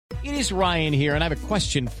It is Ryan here, and I have a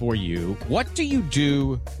question for you. What do you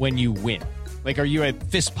do when you win? Like, are you a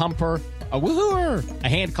fist pumper, a woohooer, a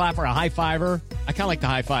hand clapper, a high fiver? I kind of like the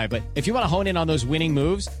high five, but if you want to hone in on those winning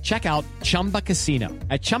moves, check out Chumba Casino.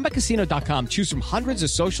 At ChumbaCasino.com, choose from hundreds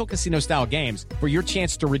of social casino-style games for your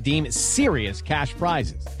chance to redeem serious cash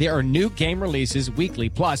prizes. There are new game releases weekly,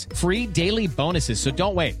 plus free daily bonuses. So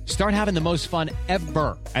don't wait. Start having the most fun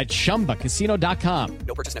ever at ChumbaCasino.com.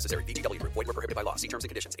 No purchase necessary. VGW Group. Void where prohibited by law. See terms and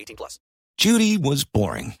conditions. 18+. Judy was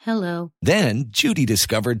boring. Hello. Then Judy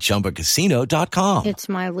discovered ChumbaCasino.com. It's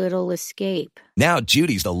my little escape. Now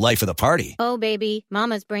Judy's the life of the party. Oh, baby,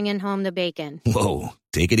 mama's bringing home the bacon. Whoa,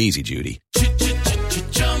 take it easy, Judy.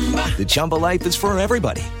 The Chumba life is for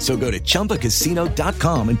everybody. So go to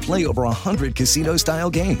ChumbaCasino.com and play over 100 casino-style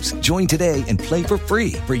games. Join today and play for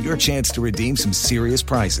free for your chance to redeem some serious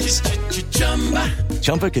prizes.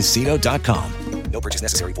 ChumbaCasino.com. No purchase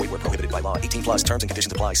necessary. Void where prohibited by law. 18+. Terms and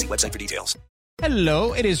conditions apply. See website for details.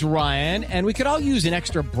 Hello, it is Ryan, and we could all use an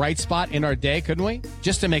extra bright spot in our day, couldn't we?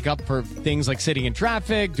 Just to make up for things like sitting in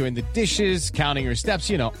traffic, doing the dishes, counting your steps,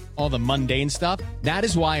 you know, all the mundane stuff. That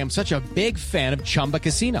is why I'm such a big fan of Chumba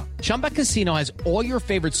Casino. Chumba Casino has all your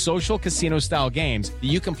favorite social casino-style games that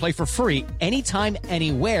you can play for free anytime,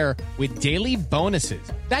 anywhere with daily bonuses.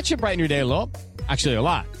 That should brighten your day a little. Actually, a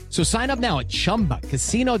lot. So sign up now at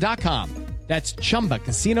ChumbaCasino.com. That's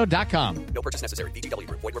ChumbaCasino.com. No purchase necessary. VGW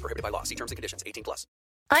Group. Void where prohibited by law. See terms and conditions. 18+.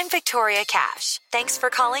 I'm Victoria Cash. Thanks for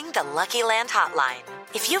calling the Lucky Land Hotline.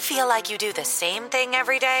 If you feel like you do the same thing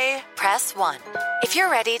every day, press 1. If you're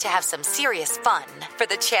ready to have some serious fun for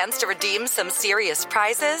the chance to redeem some serious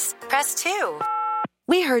prizes, press 2.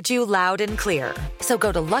 We heard you loud and clear. So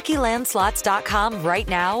go to LuckyLandSlots.com right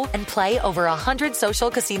now and play over 100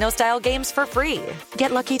 social casino-style games for free.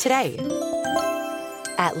 Get lucky today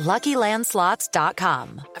at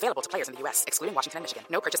LuckyLandSlots.com. Available to players in the U.S., excluding Washington and Michigan.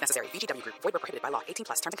 No purchase necessary. VGW Group. Void where prohibited by law. 18+.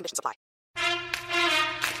 Terms and conditions apply.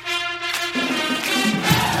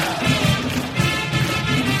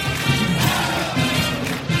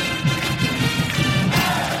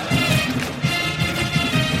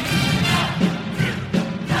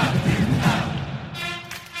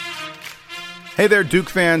 Hey there, Duke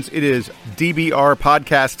fans. It is DBR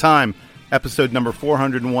podcast time. Episode number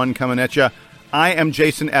 401 coming at you. I am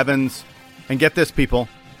Jason Evans, and get this, people,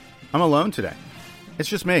 I'm alone today. It's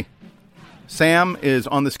just me. Sam is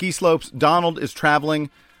on the ski slopes. Donald is traveling.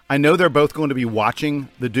 I know they're both going to be watching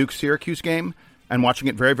the Duke-Syracuse game and watching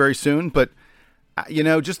it very, very soon, but, you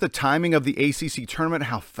know, just the timing of the ACC tournament,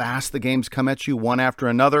 how fast the games come at you one after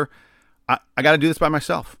another, I got to do this by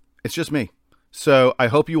myself. It's just me. So I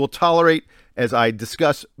hope you will tolerate as I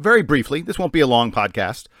discuss very briefly. This won't be a long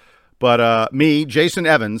podcast. But me, Jason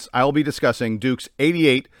Evans, I will be discussing Duke's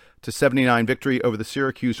 88-79 victory over the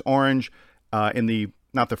Syracuse Orange in the,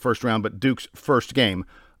 not the first round, but Duke's first game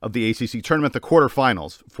of the ACC tournament, the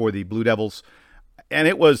quarterfinals for the Blue Devils. And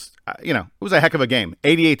it was, it was a heck of a game.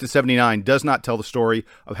 88-79 does not tell the story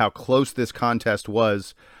of how close this contest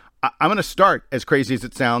was. I'm going to start, as crazy as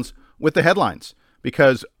it sounds, with the headlines.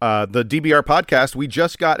 Because the DBR podcast, we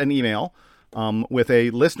just got an email with a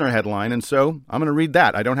listener headline, and so I'm going to read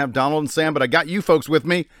that. I don't have Donald and Sam, but I got you folks with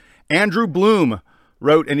me. Andrew Bloom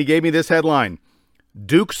wrote, and he gave me this headline: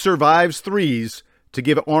 Duke survives threes to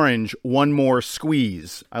give Orange one more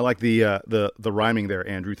squeeze. I like the rhyming there,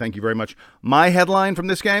 Andrew. Thank you very much. My headline from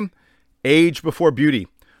this game: age before beauty.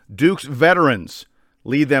 Duke's veterans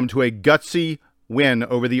lead them to a gutsy win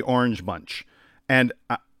over the Orange Bunch. And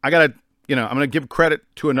I got to, I'm going to give credit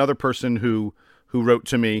to another person who wrote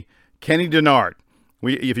to me, Kenny Denard.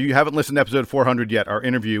 If you haven't listened to episode 400 yet, our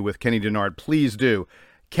interview with Kenny Denard, please do.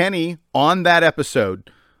 Kenny, on that episode,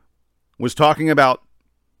 was talking about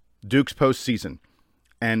Duke's postseason,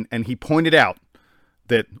 and he pointed out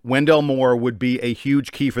that Wendell Moore would be a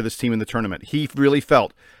huge key for this team in the tournament. He really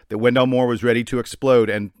felt that Wendell Moore was ready to explode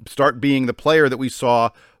and start being the player that we saw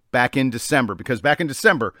back in December, because back in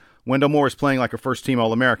December, Wendell Moore is playing like a first-team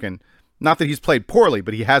All-American. Not that he's played poorly,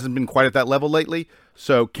 but he hasn't been quite at that level lately.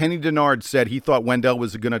 So Kenny Denard said he thought Wendell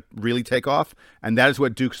was going to really take off, and that is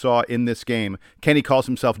what Duke saw in this game. Kenny calls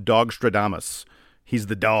himself Dogstradamus. He's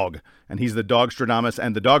the dog, and he's the Dogstradamus,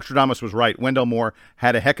 and the Dogstradamus was right. Wendell Moore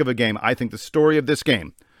had a heck of a game. I think the story of this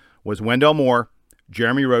game was Wendell Moore,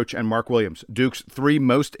 Jeremy Roach, and Mark Williams, Duke's three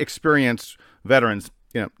most experienced veterans,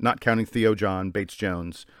 not counting Theo John, Bates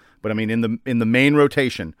Jones, but I mean in the main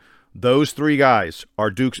rotation. Those three guys are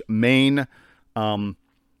Duke's main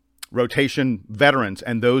rotation veterans,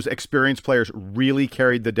 and those experienced players really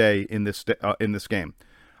carried the day in this game.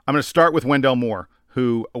 I'm going to start with Wendell Moore,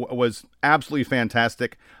 who was absolutely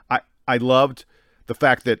fantastic. I loved the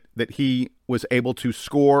fact that he was able to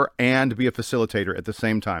score and be a facilitator at the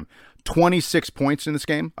same time. 26 points in this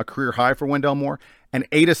game, a career high for Wendell Moore, and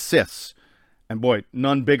 8 assists. And boy,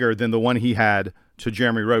 none bigger than the one he had to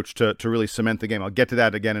Jeremy Roach to really cement the game. I'll get to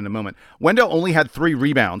that again in a moment. Wendell only had 3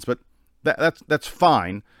 rebounds, but that's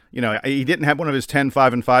fine. You know, he didn't have one of his 10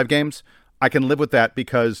 5-and-5 games. I can live with that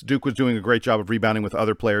because Duke was doing a great job of rebounding with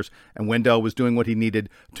other players, and Wendell was doing what he needed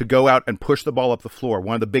to go out and push the ball up the floor.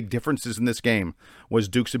 One of the big differences in this game was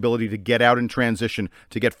Duke's ability to get out in transition,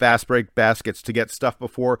 to get fast break baskets, to get stuff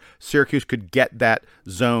before Syracuse could get that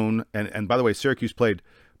zone. And by the way, Syracuse played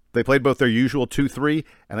both their usual 2-3,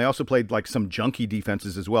 and they also played like some junky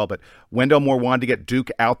defenses as well. But Wendell Moore wanted to get Duke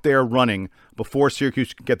out there running before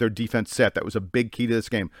Syracuse could get their defense set. That was a big key to this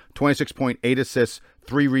game. 26 points, 8 assists,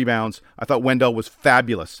 3 rebounds. I thought Wendell was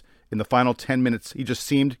fabulous in the final 10 minutes. He just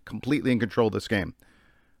seemed completely in control of this game.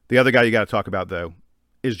 The other guy you got to talk about, though,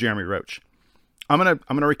 is Jeremy Roach. I'm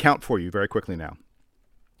gonna recount for you very quickly now.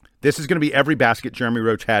 This is going to be every basket Jeremy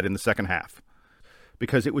Roach had in the second half,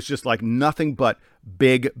 because it was just like nothing but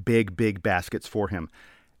big baskets for him.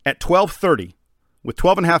 At 12:30, with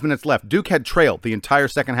 12 and a half minutes left, Duke had trailed the entire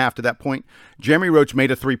second half to that point. Jeremy Roach made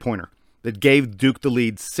a three-pointer that gave Duke the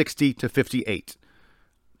lead 60-58.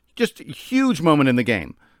 Just a huge moment in the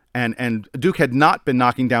game. And Duke had not been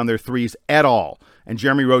knocking down their threes at all. And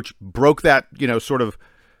Jeremy Roach broke that, sort of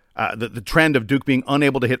the trend of Duke being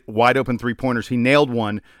unable to hit wide open three-pointers. He nailed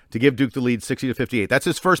one to give Duke the lead 60-58. That's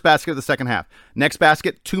his first basket of the second half. Next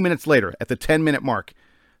basket, 2 minutes later, at the 10-minute mark,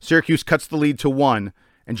 Syracuse cuts the lead to 1,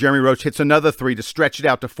 and Jeremy Roach hits another 3 to stretch it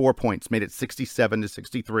out to 4 points, made it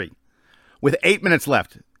 67-63. With 8 minutes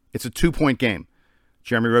left, it's a 2-point game.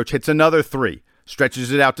 Jeremy Roach hits another 3,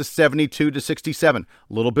 stretches it out to 72-67. A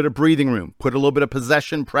little bit of breathing room, put a little bit of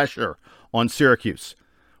possession pressure on Syracuse.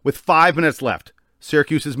 With 5 minutes left,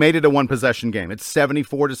 Syracuse has made it a one-possession game. It's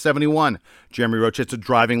 74-71. Jeremy Roach hits a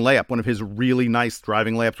driving layup, one of his really nice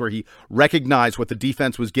driving layups where he recognized what the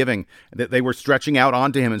defense was giving, that they were stretching out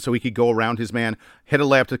onto him, and so he could go around his man, hit a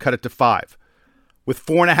layup to cut it to 5. With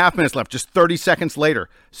 4.5 minutes left, just 30 seconds later,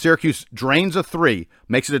 Syracuse drains a 3,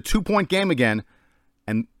 makes it a 2-point game again,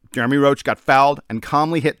 and Jeremy Roach got fouled and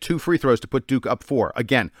calmly hit 2 free throws to put Duke up 4.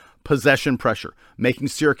 Again, possession pressure, making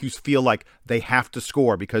Syracuse feel like they have to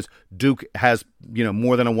score because Duke has,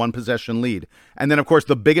 more than a one-possession lead. And then, of course,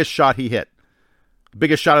 the biggest shot he hit, the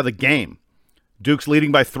biggest shot of the game, Duke's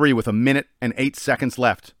leading by 3 with 1 minute and 8 seconds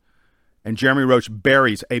left. And Jeremy Roach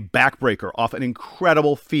buries a backbreaker off an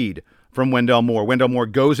incredible feed from Wendell Moore. Wendell Moore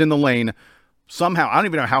goes in the lane. Somehow, I don't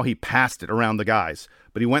even know how he passed it around the guys,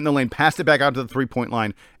 but he went in the lane, passed it back out to the three-point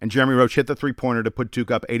line, and Jeremy Roach hit the three-pointer to put Duke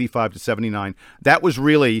up 85-79. That was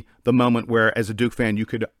really the moment where, as a Duke fan, you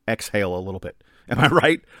could exhale a little bit. Am I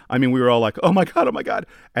right? I mean, we were all like, oh my God.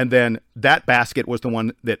 And then that basket was the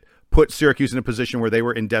one that put Syracuse in a position where they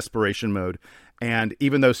were in desperation mode. And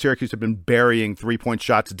even though Syracuse had been burying three-point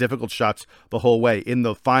shots, difficult shots the whole way, in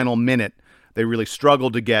the final minute, they really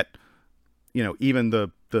struggled to get, even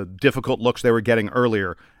the difficult looks they were getting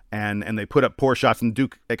earlier, and they put up poor shots, and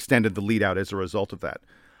Duke extended the lead out as a result of that.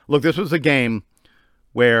 Look, this was a game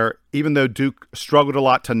where even though Duke struggled a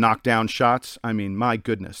lot to knock down shots, I mean, my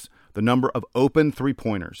goodness, the number of open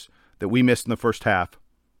three-pointers that we missed in the first half,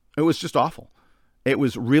 it was just awful. It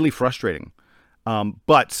was really frustrating.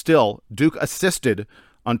 But still, Duke assisted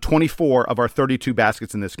on 24 of our 32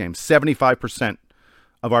 baskets in this game. 75%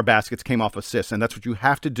 of our baskets came off assists, and that's what you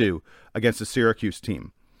have to do against a Syracuse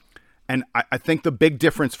team. And I think the big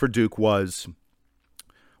difference for Duke was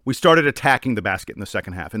we started attacking the basket in the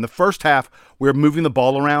second half. In the first half, we were moving the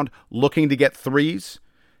ball around, looking to get threes.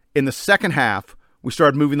 In the second half, we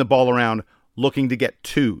started moving the ball around, looking to get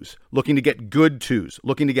twos, looking to get good twos,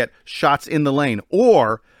 looking to get shots in the lane,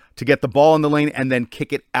 or to get the ball in the lane and then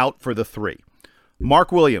kick it out for the 3.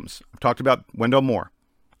 Mark Williams, I've talked about Wendell Moore.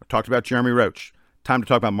 I've talked about Jeremy Roach. Time to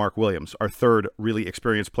talk about Mark Williams, our third really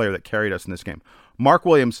experienced player that carried us in this game. Mark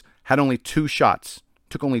Williams had only 2 shots,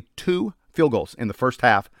 took only 2 field goals in the first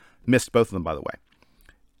half, missed both of them, by the way.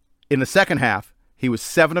 In the second half, he was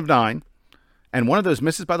 7 of 9, and one of those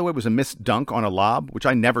misses, by the way, was a missed dunk on a lob, which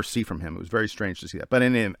I never see from him. It was very strange to see that. But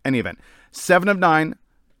in any event, 7 of 9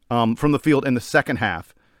 from the field in the second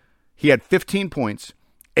half. He had 15 points,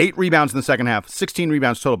 8 rebounds in the second half, 16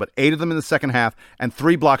 rebounds total, but 8 of them in the second half, and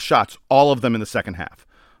 3 blocked shots, all of them in the second half.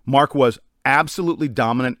 Mark was absolutely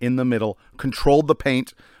dominant in the middle, controlled the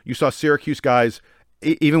paint. You saw Syracuse guys,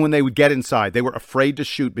 even when they would get inside, they were afraid to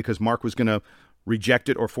shoot because Mark was going to reject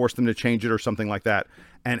it or force them to change it or something like that.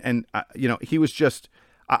 And he was just,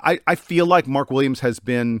 I feel like Mark Williams has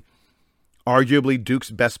been arguably Duke's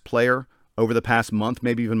best player over the past month,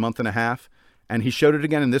 maybe even month and a half. And he showed it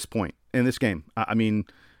again in this game. I mean,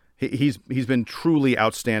 he's been truly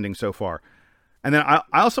outstanding so far. And then I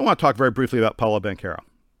also want to talk very briefly about Paolo Banchero.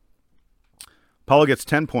 Paolo gets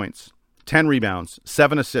 10 points, 10 rebounds,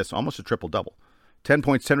 7 assists, almost a triple-double. 10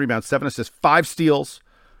 points, 10 rebounds, 7 assists, 5 steals.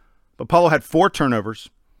 But Paolo had 4 turnovers.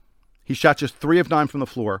 He shot just 3 of 9 from the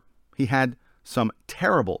floor. He had some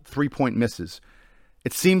terrible 3-point misses.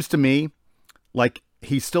 It seems to me like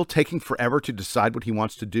he's still taking forever to decide what he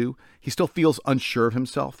wants to do. He still feels unsure of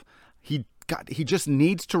himself. He just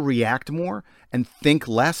needs to react more and think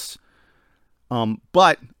less.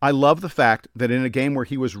 But I love the fact that in a game where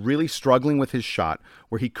he was really struggling with his shot,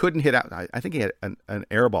 where he couldn't hit out, I think he had an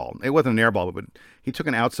air ball. It wasn't an air ball, but he took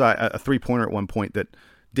a 3-pointer at one point that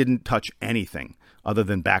didn't touch anything other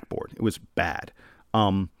than backboard. It was bad.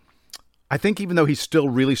 I think even though he's still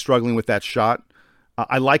really struggling with that shot,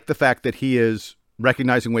 I like the fact that he is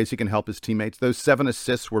recognizing ways he can help his teammates. Those 7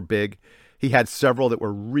 assists were big. He had several that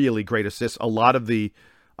were really great assists. A lot of the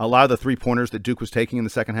 3-pointers that Duke was taking in the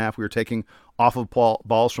second half, we were taking off of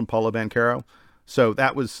balls from Paolo Banchero. So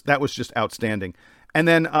that was just outstanding. And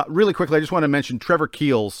then really quickly, I just want to mention Trevor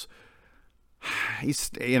Keels.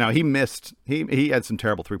 He missed. He had some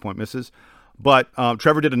terrible 3-point misses, but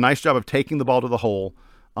Trevor did a nice job of taking the ball to the hole.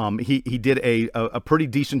 He did a pretty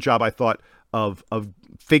decent job, I thought, of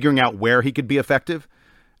figuring out where he could be effective.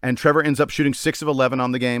 And Trevor ends up shooting 6 of 11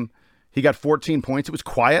 on the game. He got 14 points. It was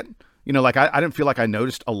quiet. I didn't feel like I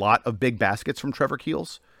noticed a lot of big baskets from Trevor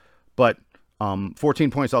Keels, but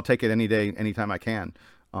 14 points, I'll take it any day, anytime I can.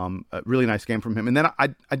 A really nice game from him. And then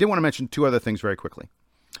I did want to mention 2 other things very quickly.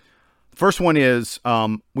 First one is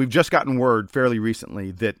we've just gotten word fairly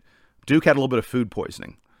recently that Duke had a little bit of food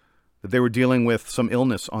poisoning, that they were dealing with some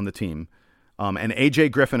illness on the team. And A.J.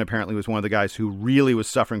 Griffin apparently was one of the guys who really was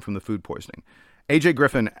suffering from the food poisoning. A.J.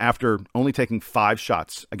 Griffin, after only taking 5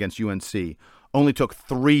 shots against UNC, only took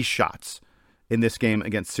 3 shots in this game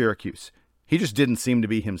against Syracuse. He just didn't seem to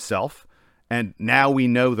be himself. And now we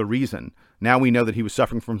know the reason. Now we know that he was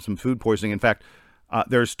suffering from some food poisoning. In fact,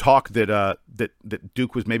 there's talk that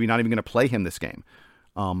Duke was maybe not even going to play him this game.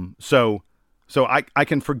 So I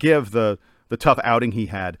can forgive the tough outing he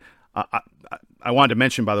had. I wanted to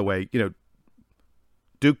mention, by the way,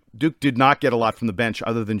 Duke did not get a lot from the bench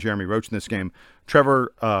other than Jeremy Roach in this game.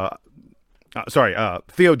 Theo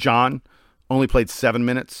John only played 7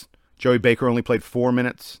 minutes. Joey Baker only played 4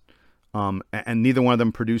 minutes. And neither one of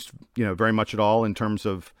them produced, very much at all in terms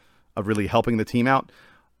of really helping the team out.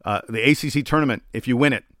 The ACC tournament, if you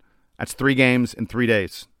win it, that's 3 games in 3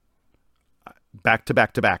 days. Back to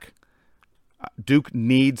back to back. Duke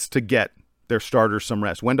needs to get their starters some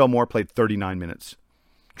rest. Wendell Moore played 39 minutes.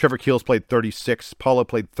 Trevor Keels played 36. Paolo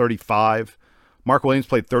played 35. Mark Williams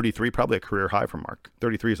played 33, probably a career high for Mark.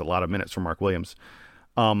 33 is a lot of minutes for Mark Williams.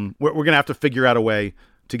 We're going to have to figure out a way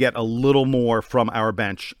to get a little more from our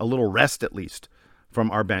bench, a little rest at least from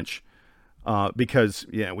our bench, because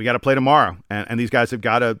we got to play tomorrow, and these guys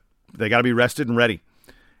got to be rested and ready.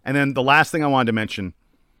 And then the last thing I wanted to mention,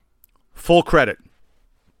 full credit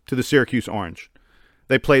to the Syracuse Orange.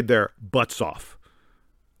 They played their butts off.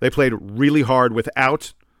 They played really hard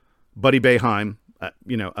without Buddy Boeheim,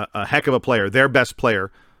 a heck of a player, their best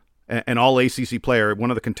player, an all-ACC player,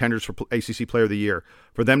 one of the contenders for ACC Player of the Year.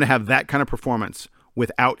 For them to have that kind of performance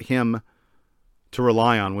without him to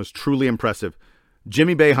rely on was truly impressive.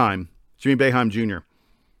 Jimmy Boeheim Jr.,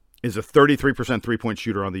 is a 33% three-point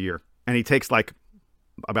shooter on the year, and he takes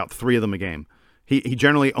about 3 of them a game. He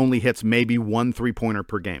generally only hits maybe 1 3-pointer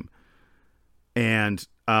per game. And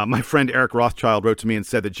my friend Eric Rothschild wrote to me and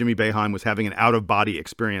said that Jimmy Boeheim was having an out-of-body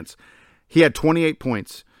experience. He had 28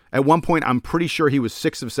 points. At one point, I'm pretty sure he was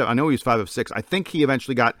 6 of 7. I know he was 5 of 6. I think he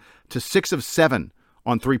eventually got to 6 of 7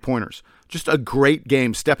 on 3-pointers. Just a great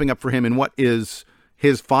game, stepping up for him in what is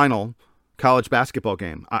his final college basketball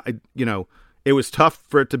game. It was tough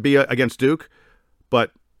for it to be against Duke,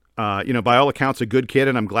 but by all accounts, a good kid,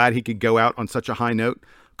 and I'm glad he could go out on such a high note.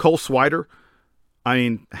 Cole Swider,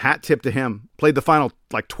 hat tip to him. Played the final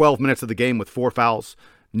 12 minutes of the game with 4 fouls,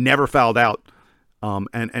 never fouled out,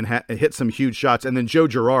 and hit some huge shots. And then Joe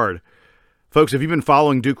Girard. Folks, if you've been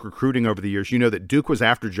following Duke recruiting over the years, you know that Duke was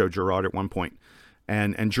after Joe Girard at one point.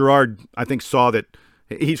 And Girard, I think, saw that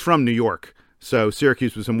he's from New York, so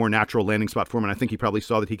Syracuse was a more natural landing spot for him, and I think he probably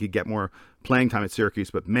saw that he could get more playing time at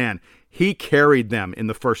Syracuse. But, man, he carried them in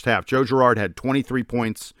the first half. Joe Girard had 23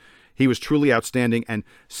 points. He was truly outstanding, and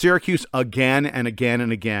Syracuse again and again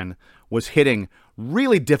and again was hitting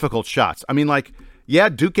really difficult shots.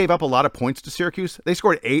 Duke gave up a lot of points to Syracuse. They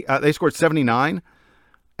scored 79,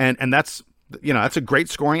 and that's a great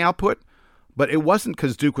scoring output. But it wasn't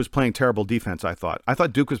because Duke was playing terrible defense, I thought. I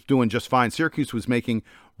thought Duke was doing just fine. Syracuse was making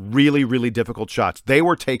really, really difficult shots. They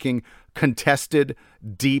were taking contested,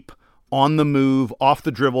 deep, on the move, off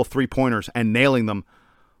the dribble three-pointers and nailing them,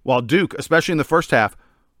 while Duke, especially in the first half,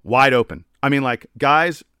 wide open. I mean, like,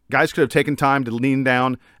 guys could have taken time to lean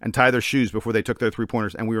down and tie their shoes before they took their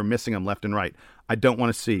three-pointers, and we were missing them left and right. I don't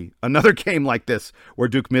want to see another game like this where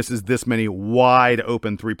Duke misses this many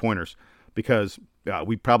wide-open three-pointers, because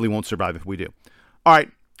we probably won't survive if we do. All right,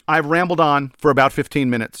 I've rambled on for about 15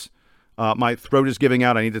 minutes. My throat is giving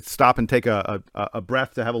out. I need to stop and take a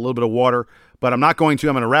breath to have a little bit of water, but I'm not going to.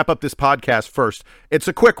 I'm going to wrap up this podcast first. It's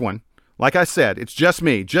a quick one. Like I said, it's just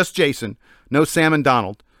me, just Jason, no Sam and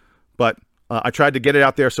Donald, but I tried to get it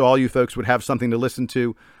out there so all you folks would have something to listen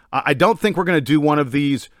to. I don't think we're going to do one of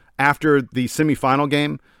these after the semifinal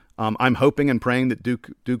game. I'm hoping and praying that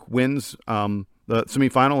Duke wins the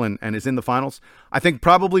semifinal and is in the finals. I think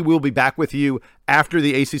probably we'll be back with you after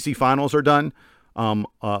the ACC finals are done,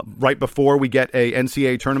 right before we get a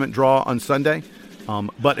NCAA tournament draw on Sunday.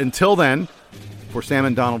 But until then, for Sam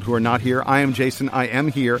and Donald who are not here, I am Jason. I am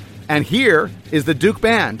here. And here is the Duke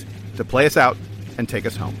Band to play us out and take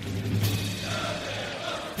us home.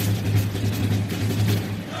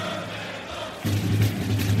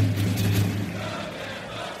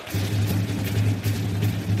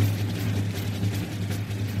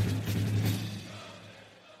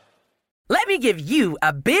 Let me give you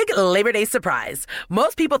a big Labor Day surprise.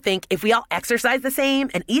 Most people think if we all exercise the same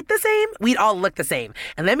and eat the same, we'd all look the same.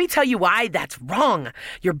 And let me tell you why that's wrong.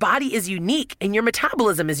 Your body is unique and your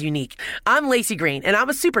metabolism is unique. I'm Lacey Green and I'm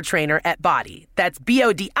a super trainer at Body. That's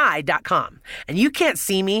BODI.com. And you can't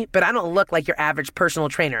see me, but I don't look like your average personal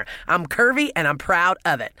trainer. I'm curvy and I'm proud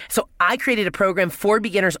of it. So I created a program for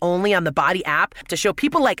beginners only on the Body app to show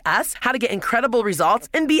people like us how to get incredible results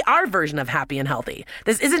and be our version of happy and healthy.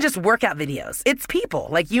 This isn't just workout videos. It's people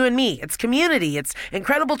like you and me. It's community. It's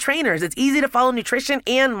incredible trainers. It's easy to follow nutrition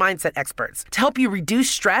and mindset experts to help you reduce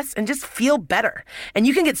stress and just feel better. And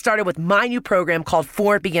you can get started with my new program called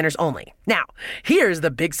For Beginners Only. Now, here's the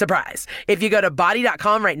big surprise. If you go to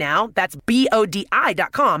Body.com right now, that's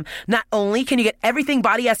BODI.com, not only can you get everything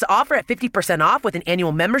Body has to offer at 50% off with an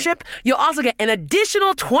annual membership, you'll also get an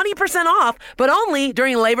additional 20% off, but only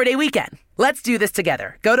during Labor Day weekend. Let's do this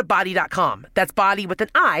together. Go to Body.com. That's body with an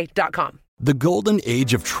I.com. The golden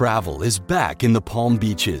age of travel is back in the Palm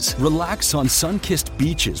Beaches. Relax on sun-kissed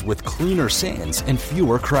beaches with cleaner sands and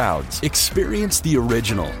fewer crowds. Experience the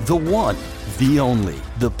original, the one, the only,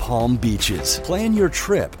 the Palm Beaches. Plan your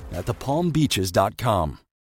trip at thepalmbeaches.com.